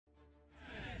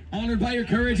Honored by your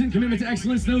courage and commitment to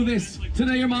excellence, know this.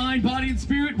 Today your mind, body, and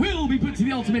spirit will be put to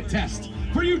the ultimate test.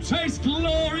 For you chase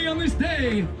glory on this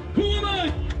day. Who am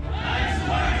I? I'm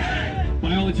Spartan!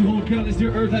 By all that you hold good on this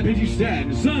dear earth, I bid you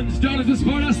stand. Sons, daughters of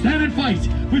Sparta, stand and fight.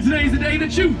 For today is the day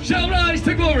that you shall rise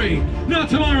to glory. Not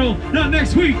tomorrow, not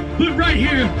next week, but right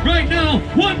here, right now.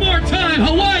 One more time,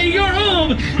 Hawaii, your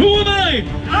home. Who am I?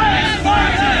 I am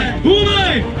Spartan! Who am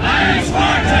I? I am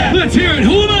Spartan! Let's hear it.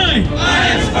 Who am I? I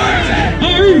am Spartan!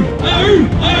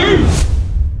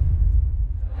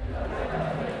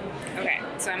 Okay,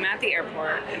 so I'm at the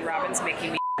airport and Robin's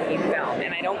making me film,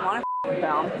 and I don't want to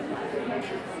film.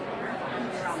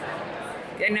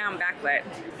 And now I'm backlit.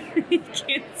 You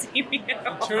can't see me at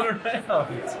all. Turn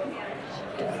around.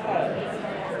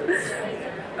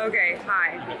 Okay,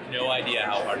 hi. You have no idea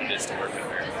how hard it is to work with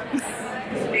her.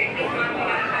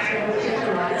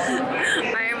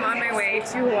 I am on my way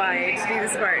to Hawaii to do the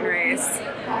Spartan Race.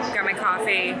 Got my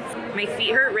coffee. My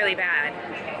feet hurt really bad,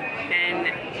 and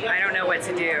I don't know what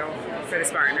to do for the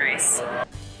Spartan Race.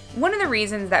 One of the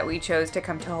reasons that we chose to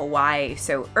come to Hawaii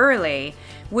so early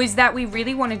was that we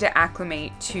really wanted to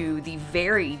acclimate to the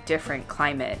very different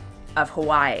climate of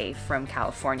Hawaii from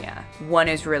California. One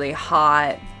is really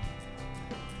hot,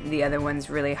 the other one's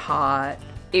really hot.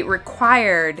 It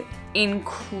required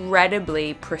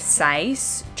incredibly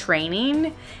precise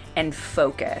training and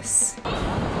focus.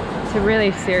 It's a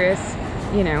really serious,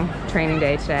 training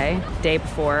day today. Day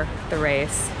before the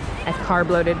race. A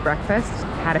carb-loaded breakfast,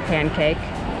 had a pancake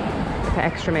with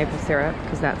extra maple syrup,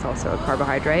 because that's also a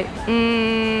carbohydrate.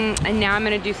 And now I'm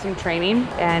gonna do some training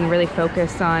and really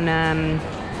focus on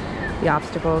the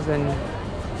obstacles and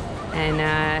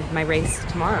my race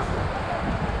tomorrow.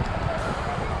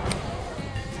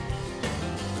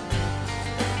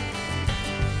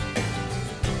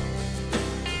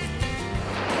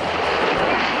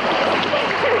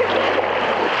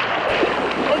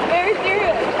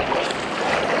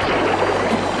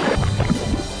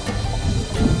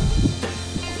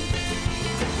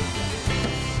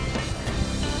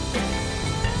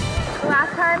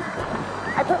 Last time,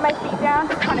 I put my feet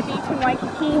down on a beach in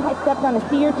Waikiki. I stepped on a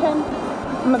sea urchin,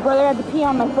 and my brother had to pee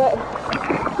on my foot,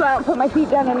 so I don't put my feet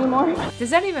down anymore. Does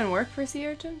that even work for sea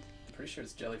urchins? I'm pretty sure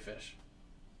it's jellyfish.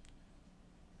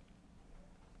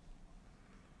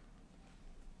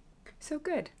 So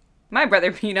good. My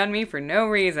brother peed on me for no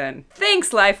reason.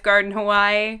 Thanks, lifeguard in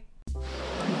Hawaii.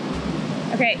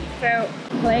 Okay, so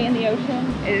play in the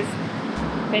ocean is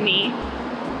the knee,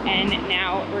 and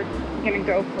now we're gonna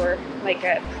go for like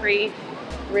a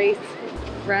pre-race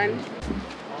run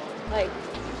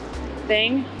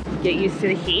thing. Get used to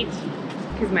the heat,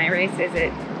 because my race is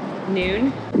at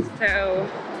noon. So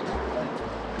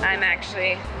I'm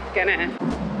actually gonna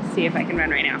see if I can run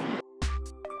right now.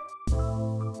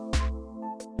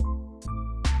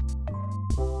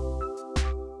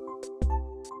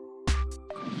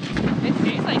 It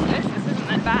stays like this isn't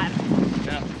that bad.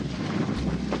 Yeah.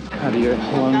 How do your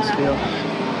lungs feel?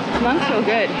 Lungs feel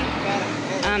good.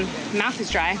 Mouth is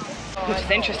dry, which is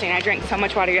interesting. I drank so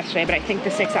much water yesterday, but I think the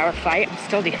 6-hour flight, I'm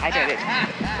still dehydrated.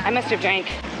 I must have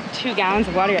drank 2 gallons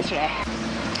of water yesterday.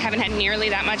 Haven't had nearly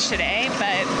that much today,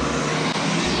 but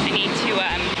I need to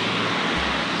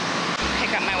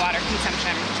pick up my water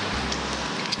consumption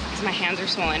because my hands are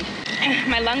swollen.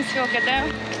 My lungs feel good though.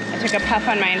 I took a puff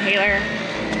on my inhaler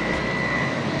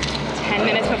 10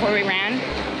 minutes before we ran.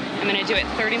 I'm gonna do it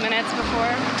 30 minutes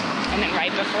before, and then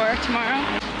right before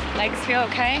tomorrow. Legs feel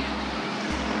okay.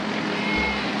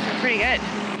 Feel pretty good.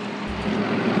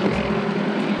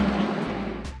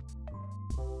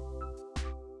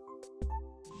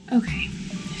 Okay,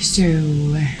 so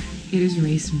it is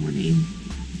race morning,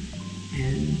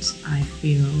 and I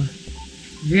feel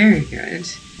very good.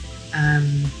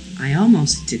 I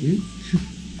almost didn't.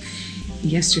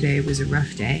 Yesterday was a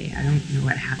rough day. I don't know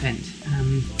what happened.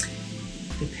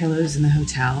 The pillows in the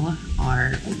hotel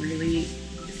are really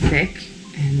thick,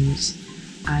 and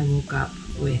I woke up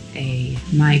with a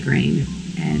migraine,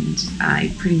 and I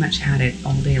pretty much had it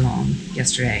all day long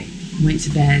yesterday. Went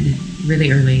to bed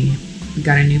really early,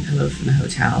 got a new pillow from the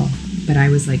hotel, but I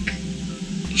was like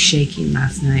shaking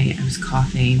last night. I was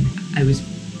coughing. I was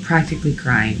practically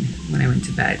crying when I went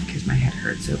to bed because my head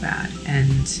hurt so bad,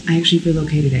 and I actually feel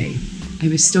okay today. I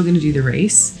was still going to do the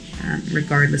race,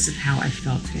 regardless of how I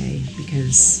felt today,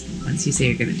 because once you say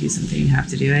you're going to do something, you have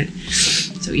to do it.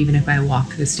 So even if I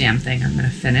walk this damn thing, I'm going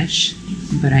to finish,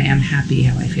 but I am happy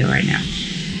how I feel right now.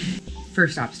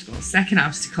 First obstacle. Second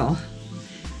obstacle.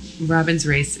 Robin's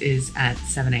race is at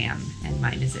 7 a.m. and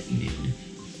mine is at noon.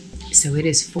 So it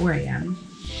is 4 a.m.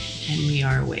 and we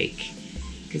are awake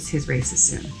because his race is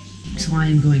soon. So I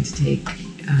am going to take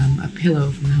a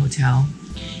pillow from the hotel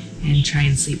and try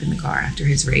and sleep in the car after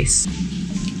his race.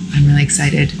 I'm really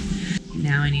excited.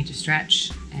 Now I need to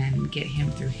stretch and get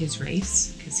him through his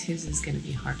race because his is going to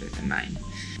be harder than mine.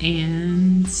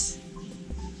 And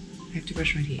I have to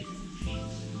brush my teeth.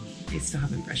 I still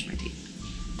haven't brushed my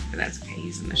teeth, but that's okay.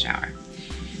 He's in the shower.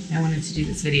 I wanted to do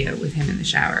this video with him in the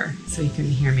shower so he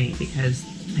couldn't hear me because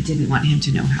I didn't want him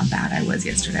to know how bad I was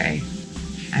yesterday.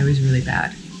 I was really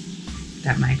bad.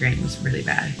 That migraine was really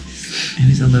bad. I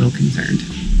was a little concerned.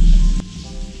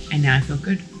 And now I feel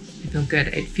good. I feel good.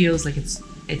 It feels like it's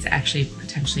actually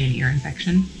potentially an ear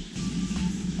infection.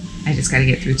 I just gotta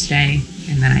get through today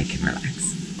and then I can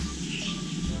relax.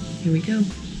 Here we go.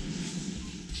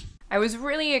 I was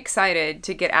really excited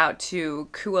to get out to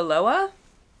Kualoa.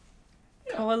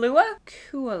 Kailua?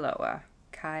 Kualoa.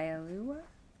 Kailua?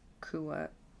 Kua.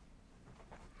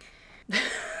 I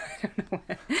don't know.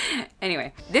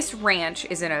 Anyway, this ranch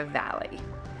is in a valley.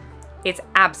 It's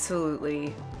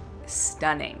absolutely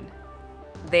stunning.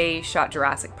 They shot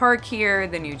Jurassic Park here,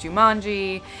 the new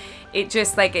Jumanji. It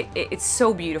just like, it's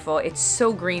so beautiful. It's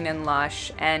so green and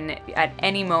lush. And at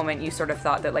any moment you sort of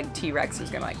thought that like T-Rex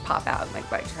was gonna like pop out and like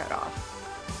bite your head off.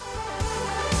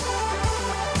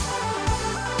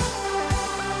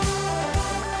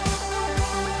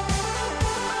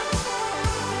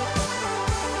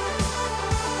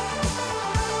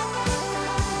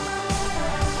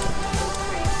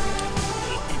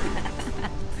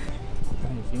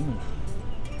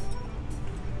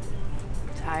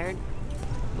 Tired?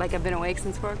 Like I've been awake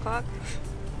since 4 o'clock?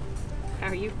 How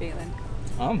are you feeling?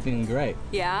 I'm feeling great.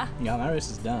 Yeah? Yeah, my race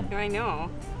is done. I know.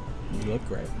 You look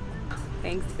great.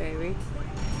 Thanks, baby.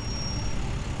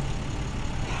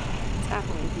 It's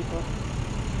happening, people.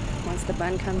 Once the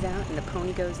bun comes out and the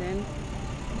pony goes in,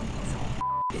 it's all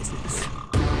business.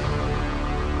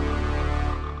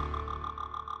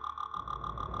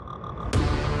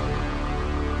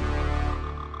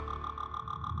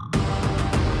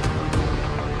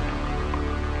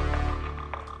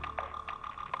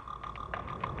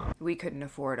 We couldn't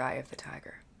afford Eye of the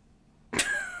Tiger. I'm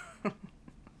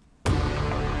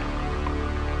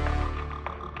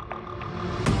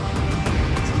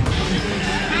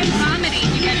vomiting.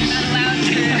 You guys are not allowed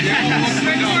to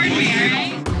record me,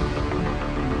 alright?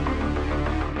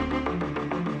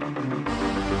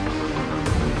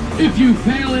 If you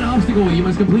fail an obstacle, you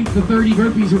must complete the 30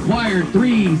 burpees required.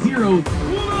 3, 0.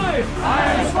 Who am I?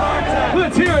 I am Spartan.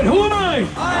 Let's hear it. Who am I?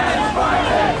 I am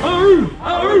Spartan.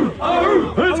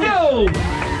 Let's go.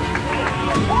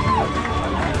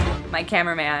 My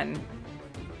cameraman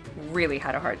really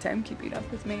had a hard time keeping up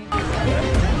with me.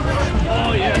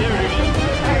 Oh yeah, there we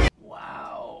go.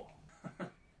 Wow.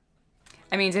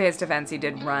 I mean, to his defense, he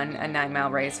did run a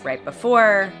 9-mile race right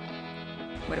before.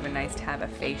 Would have been nice to have a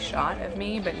face shot of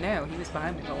me, but no, he was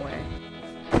behind me the whole way.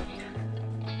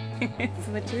 It's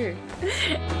the truth.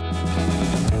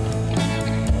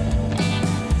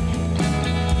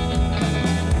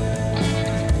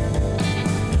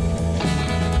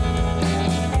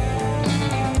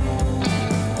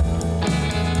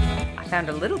 I found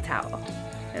a little towel.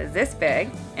 It was this big,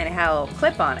 and it had a little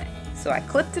clip on it. So I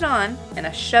clipped it on, and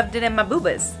I shoved it in my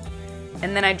boobas.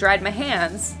 And then I dried my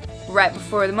hands right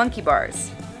before the monkey bars.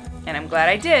 And I'm glad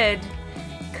I did,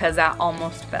 because I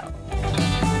almost fell.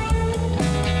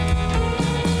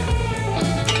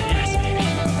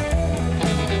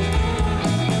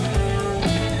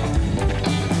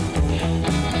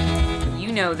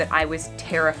 You know that I was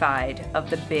terrified of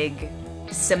the big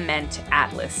cement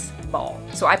Atlas ball.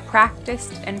 So I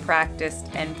practiced and practiced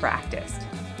and practiced.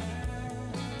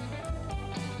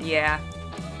 Yeah,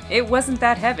 it wasn't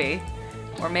that heavy.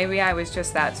 Or maybe I was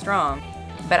just that strong.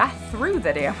 But I threw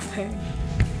the damn thing.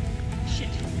 Shit.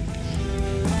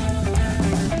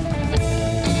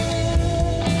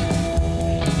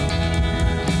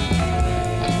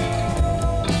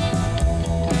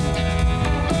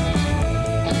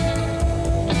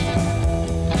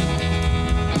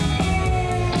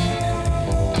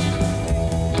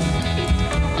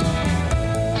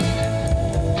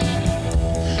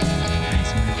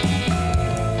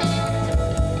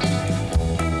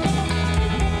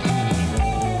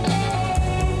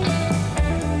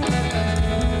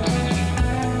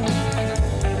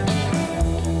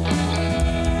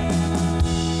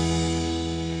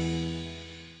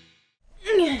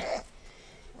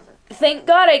 Thank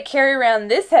God I carry around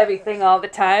this heavy thing all the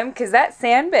time, because that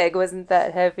sandbag wasn't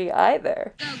that heavy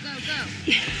either. Go, go,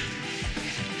 go.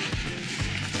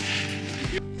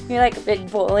 You're like a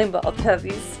big bowling ball,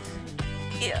 Tubbies.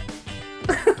 Yeah.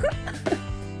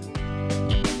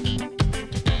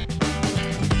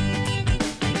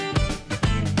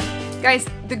 Guys,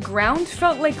 The ground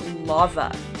felt like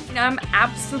lava. I'm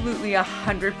absolutely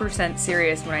 100%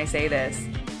 serious when I say this.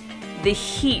 The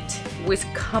heat was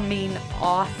coming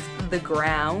off the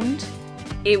ground.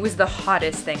 It was the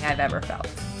hottest thing I've ever felt.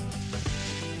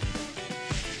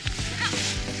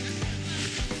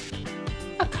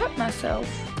 I cut myself.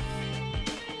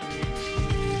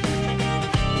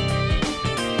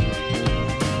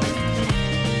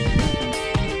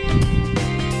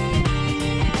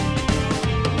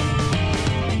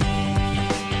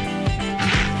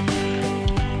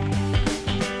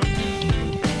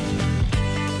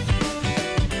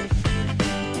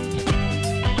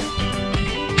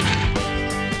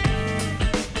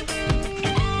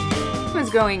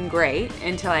 Going great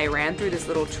until I ran through this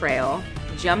little trail,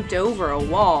 jumped over a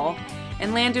wall,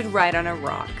 and landed right on a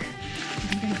rock.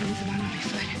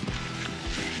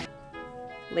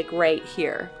 Like right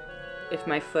here. If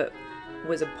my foot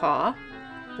was a paw,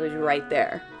 it was right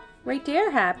there. Right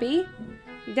there, Happy.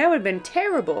 That would have been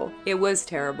terrible. It was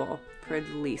terrible for at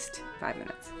least 5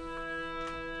 minutes.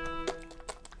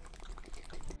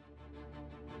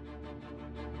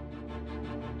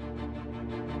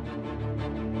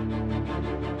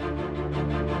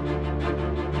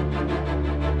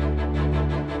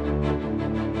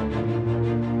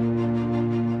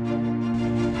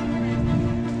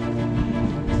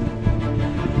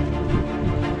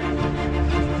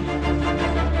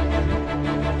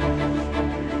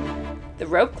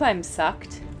 Rope climb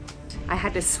sucked. I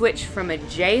had to switch from a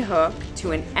J hook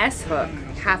to an S hook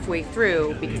halfway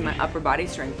through because my upper body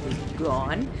strength was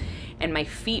gone and my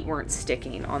feet weren't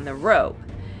sticking on the rope.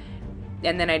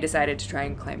 And then I decided to try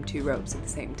and climb 2 ropes at the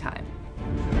same time.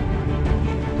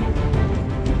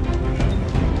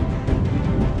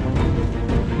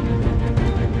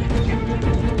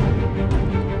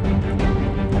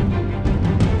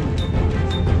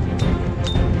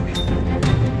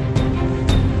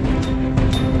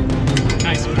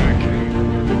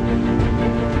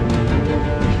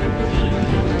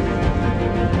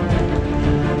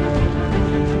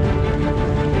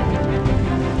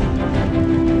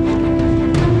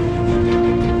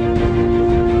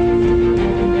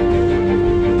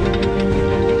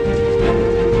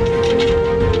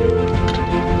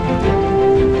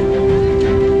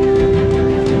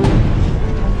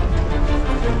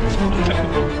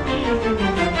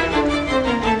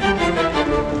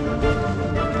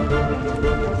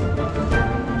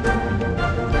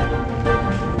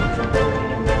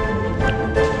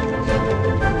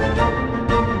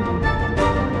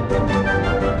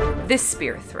 This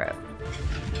spear throw.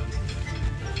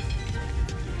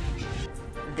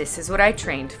 This is what I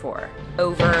trained for,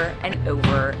 over and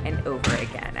over and over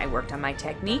again. I worked on my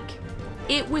technique.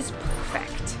 It was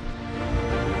perfect.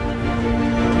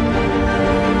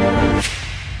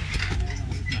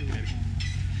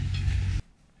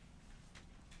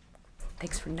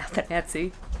 Thanks for nothing,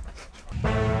 Etsy.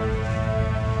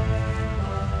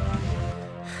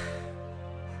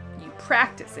 You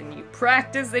practice and you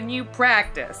practice and you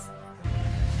practice.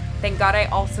 Thank God I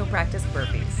also practice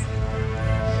burpees.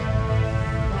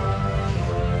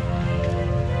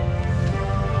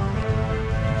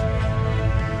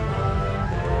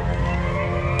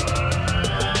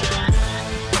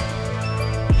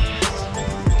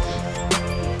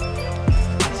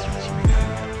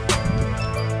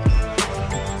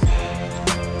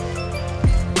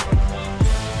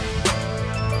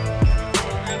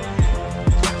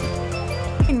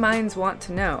 Minds want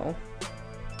to know.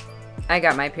 I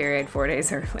got my period 4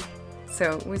 days early,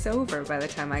 so it was over by the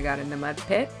time I got in the mud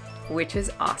pit, which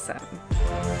is awesome.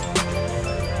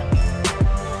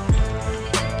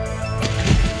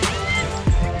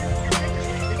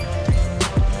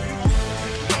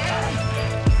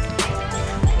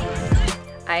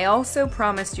 I also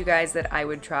promised you guys that I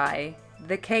would try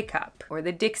the K-cup, or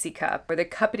the Dixie cup, or the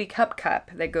Cuppity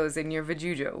cup that goes in your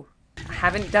vajujo. I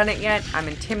haven't done it yet. I'm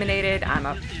intimidated. I'm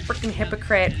a freaking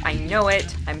hypocrite. I know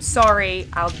it. I'm sorry.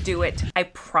 I'll do it. I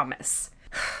promise.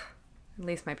 At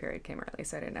least my period came early,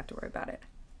 so I didn't have to worry about it.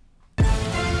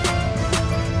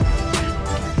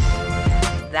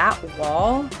 That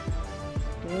wall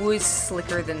was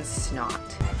slicker than snot.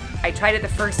 I tried it the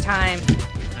first time.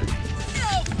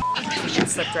 It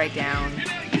slipped right down.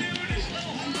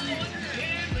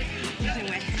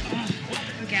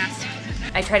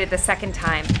 I tried it the second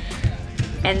time.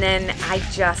 And then I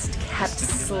just kept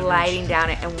sliding down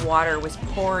it and water was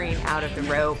pouring out of the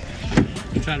rope.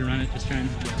 You try to run it, just trying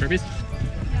burpees?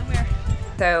 Yeah, where?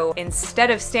 So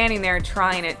instead of standing there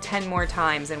trying it 10 more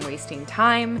times and wasting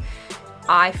time,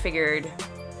 I figured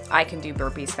I can do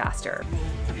burpees faster.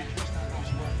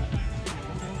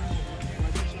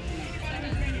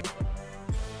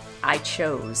 I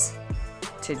chose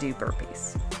to do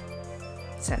burpees.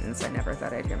 Sentence I never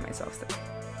thought I'd hear myself say.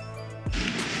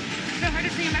 The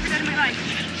hardest thing I've ever done in my life.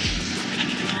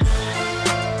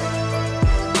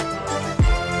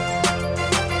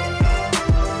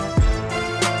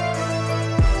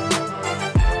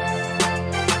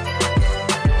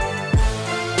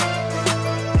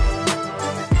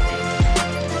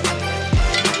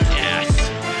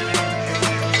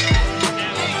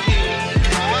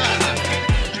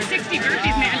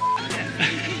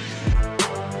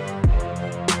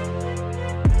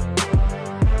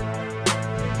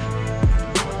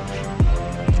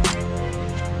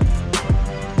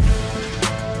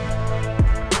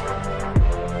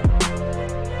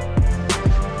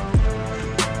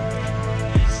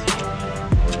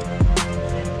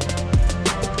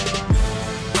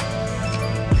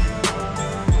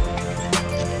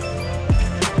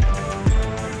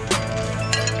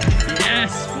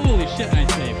 Holy shit,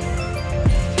 nice save.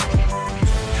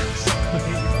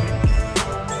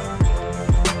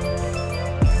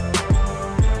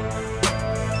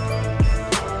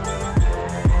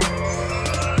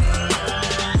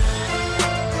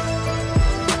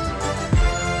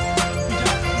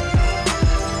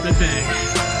 Good bang.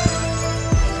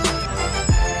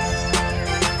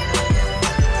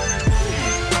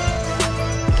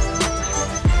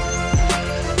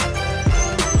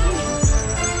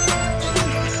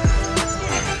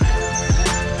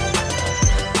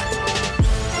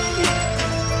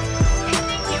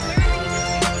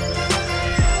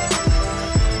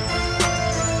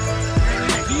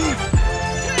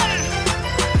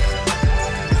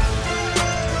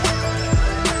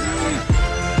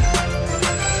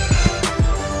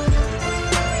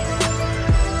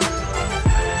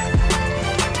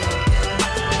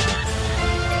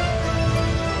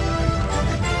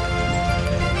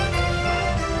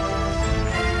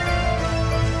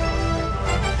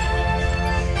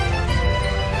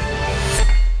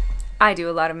 I do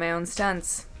a lot of my own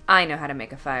stunts. I know how to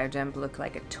make a fire jump look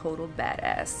like a total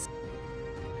badass.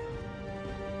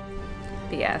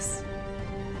 BS.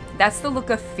 That's the look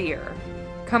of fear.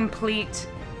 Complete,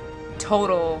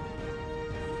 total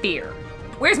fear.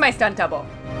 Where's my stunt double?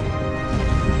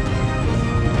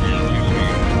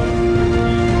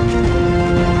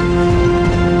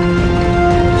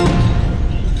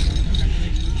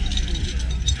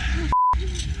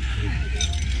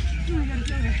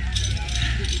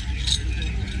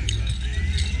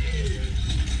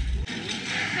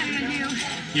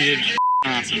 You did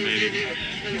awesome, baby.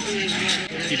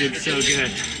 You did so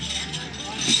good.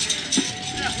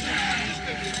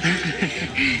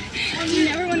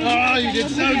 Oh, you did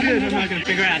so good. I'm not gonna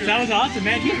figure out. That was awesome,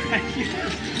 man. You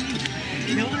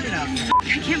killed it up.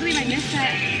 I can't believe I missed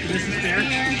that. This is fair.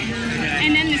 Yeah.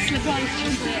 And then the slip-on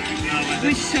was it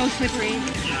was so slippery.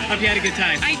 Hope you had a good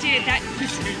time. I did. That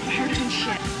was hard as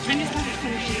shit. I'm just not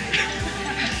finishing.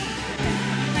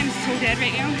 I'm so dead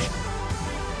right now.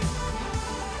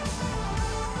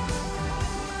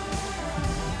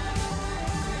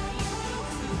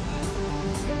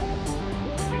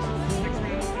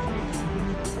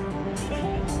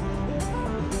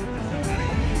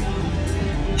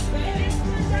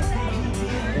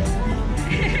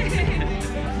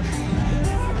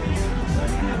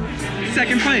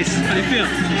 Second place. How do you feel?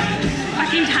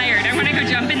 Fucking tired. I want to go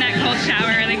jump in that cold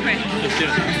shower really quick. Let's do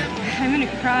it. I'm gonna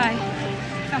cry.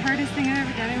 It's the hardest thing I've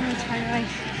ever done in my entire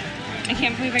life. I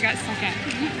can't believe I got second.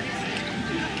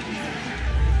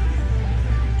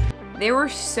 There were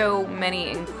so many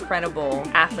incredible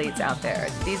athletes out there.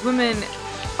 These women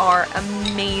are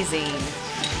amazing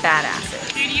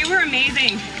badasses. Dude, you were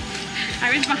amazing.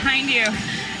 I was behind you,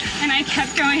 and I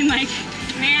kept going like,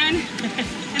 man,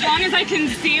 as long as I can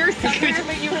see her somewhere,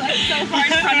 but you were like so far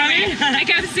in front of me. I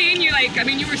kept seeing you like, I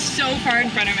mean, you were so far in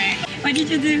front of me. What did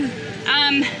you do?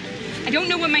 I don't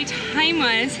know what my time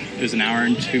was. It was an hour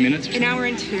and 2 minutes or An hour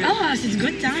and 2. Oh, so it's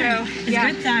good time. So, it's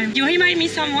yeah. good time. You remind me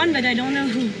someone, but I don't know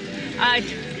who. I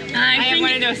have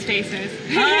one of those faces.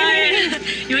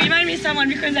 You remind me someone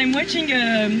because I'm watching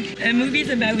movies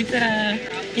about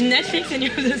in Netflix and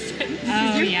you're the same.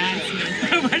 Oh, yeah.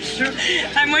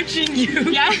 I'm watching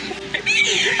you. Yeah?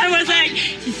 I was like,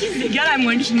 this is the girl I'm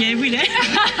watching every day.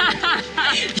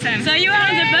 So you are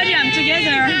on the podium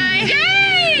together.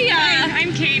 Yay!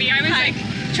 I'm Katie. I was like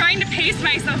trying to pace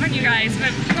myself on you guys,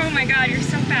 but oh my god, you're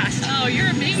so fast. Oh, you're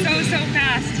amazing. So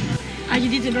fast. You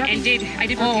did the burpees? I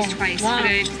did burpees twice. Wow.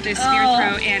 The spear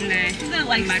throw and the Doesn't that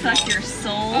like mud suck roll. your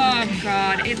soul? Oh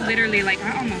god, it literally like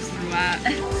I almost threw up.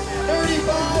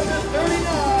 35 to 39,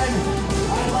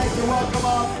 I'd like to welcome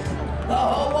up the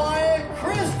Hawaiian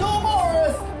Crystal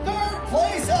Morris, 3rd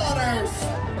place honors.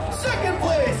 2nd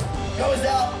place, goes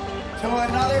out to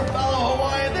another fellow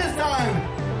Hawaiian. This time,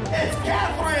 it's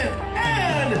Catherine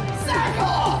and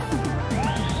Sackhoff.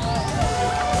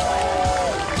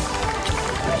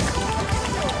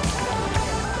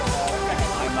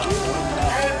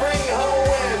 And bringing home a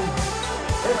win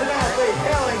is an athlete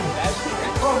hailing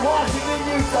from Washington,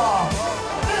 Utah.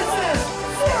 This is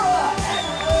Sarah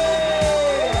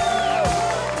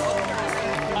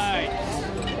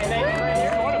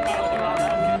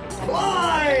and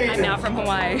Clyde. I'm now from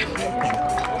Hawaii.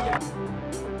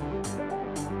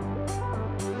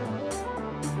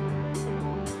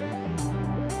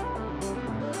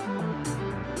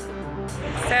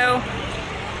 So,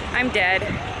 I'm dead.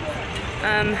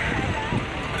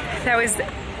 That was,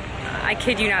 I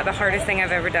kid you not, the hardest thing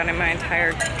I've ever done in my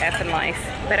entire effing life.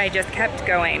 But I just kept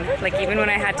going. Like, even when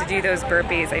I had to do those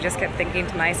burpees, I just kept thinking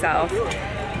to myself,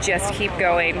 just keep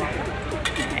going.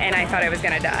 And I thought I was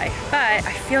gonna die. But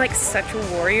I feel like such a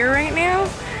warrior right now.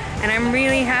 And I'm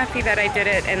really happy that I did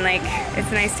it, and like,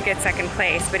 it's nice to get second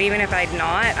place, but even if I'd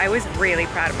not, I was really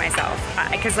proud of myself.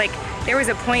 Because like, there was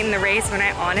a point in the race when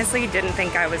I honestly didn't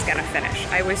think I was gonna finish.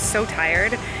 I was so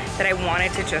tired that I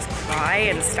wanted to just cry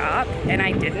and stop, and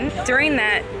I didn't. During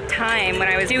that time when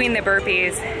I was doing the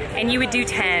burpees, and you would do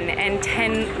 10, and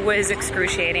 10 was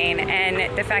excruciating,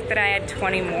 and the fact that I had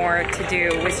 20 more to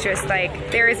do was just like,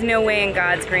 there is no way in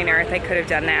God's green earth I could have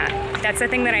done that. That's the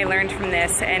thing that I learned from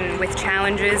this, and with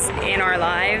challenges in our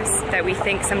lives, that we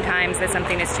think sometimes that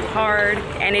something is too hard,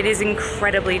 and it is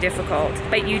incredibly difficult,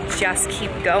 but you just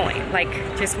keep going. Like,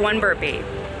 just one burpee.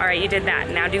 All right, you did that,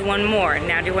 now do one more,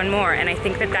 now do one more. And I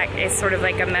think that that is sort of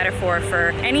like a metaphor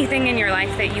for anything in your life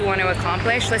that you want to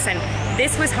accomplish. Listen,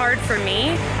 this was hard for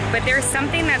me, but there's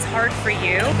something that's hard for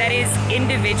you that is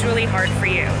individually hard for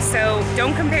you. So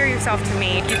don't compare yourself to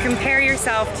me, you compare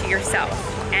yourself to yourself.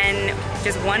 And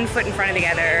just one foot in front of the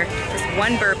other, just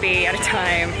one burpee at a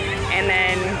time, and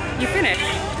then you finish.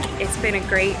 It's been a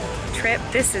great trip.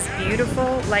 This is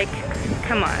beautiful. Like,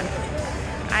 come on.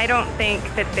 I don't think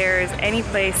that there's any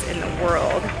place in the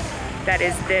world that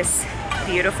is this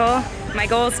beautiful. My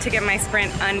goal is to get my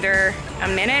sprint under a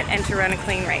minute and to run a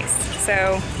clean race.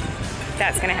 So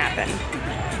that's gonna happen.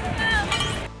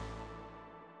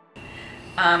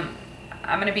 I'm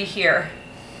gonna be here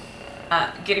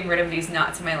getting rid of these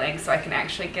knots in my legs so I can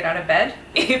actually get out of bed.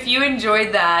 If you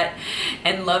enjoyed that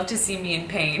and love to see me in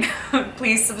pain,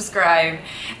 please subscribe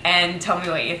and tell me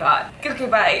what you thought. Okay,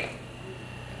 bye.